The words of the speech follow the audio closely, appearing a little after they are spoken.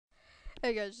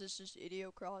Hey guys, this is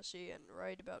Idiocracy, and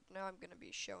right about now I'm gonna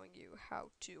be showing you how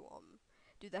to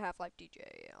do the Half-Life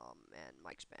DJ and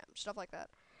mic spam stuff like that.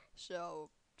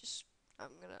 So just I'm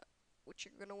gonna what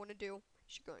you're gonna want to do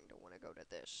is you're going to want to go to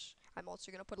this. I'm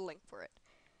also gonna put a link for it.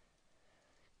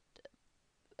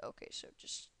 Okay, so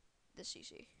just this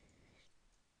easy.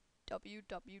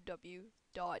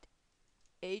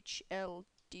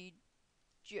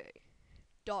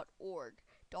 www.hldj.org.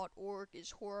 .org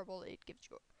is horrible. It gives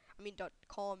you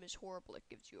 .com is horrible. It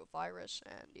gives you a virus,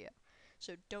 and yeah.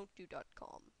 So don't do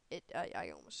 .com.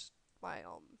 I almost my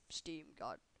Steam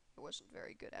got it wasn't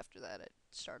very good after that. It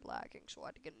started lagging, so I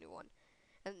had to get a new one.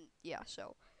 And yeah,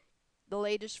 so the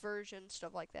latest version,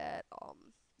 stuff like that.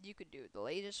 You could do the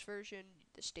latest version,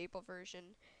 the stable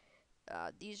version.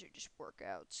 These are just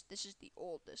workouts. This is the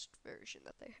oldest version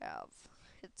that they have.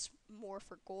 It's more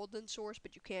for golden source,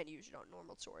 but you can't use it on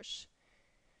normal source.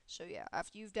 So yeah,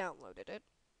 after you've downloaded it,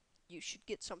 you should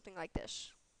get something like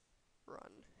this.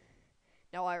 Run.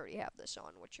 Now I already have this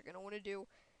on. What you're gonna want to do,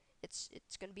 it's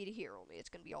gonna be to here only. It's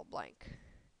gonna be all blank.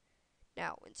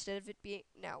 Now instead of it being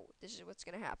this is what's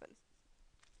gonna happen.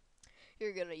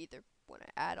 You're gonna either want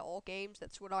to add all games.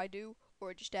 That's what I do,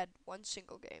 or just add one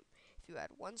single game. If you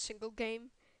add one single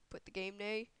game, put the game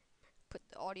name, put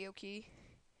the audio key,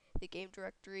 the game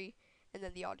directory, and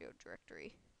then the audio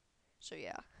directory. So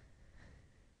yeah.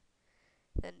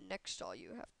 Then next all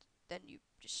you have to, then you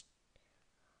just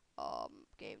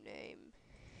game name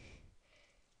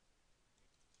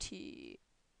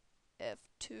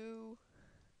TF2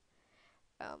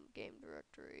 game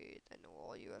directory. Then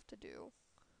all you have to do,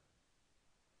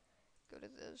 go to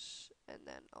this, and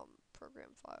then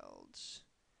program files,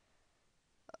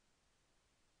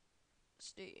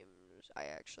 Steam. I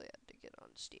actually had to get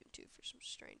on Steam too for some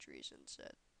strange reasons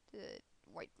that it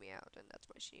wiped me out, and that's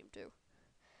my Steam too.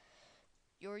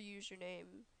 Your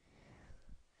username.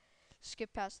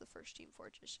 Skip past the first Team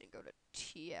Fortress and go to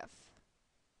TF.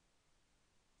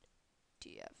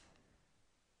 TF.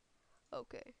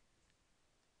 Okay.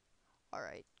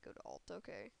 Alright, go to Alt.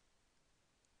 Okay.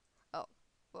 Oh.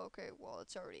 Okay, well,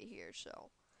 it's already here,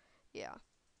 so yeah.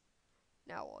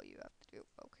 Now all you have to do.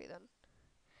 Okay, then.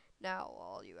 Now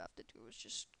all you have to do is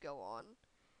just go on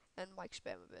and mic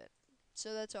spam a bit.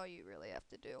 So that's all you really have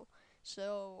to do.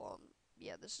 So,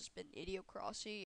 yeah, this has been Idiocracy.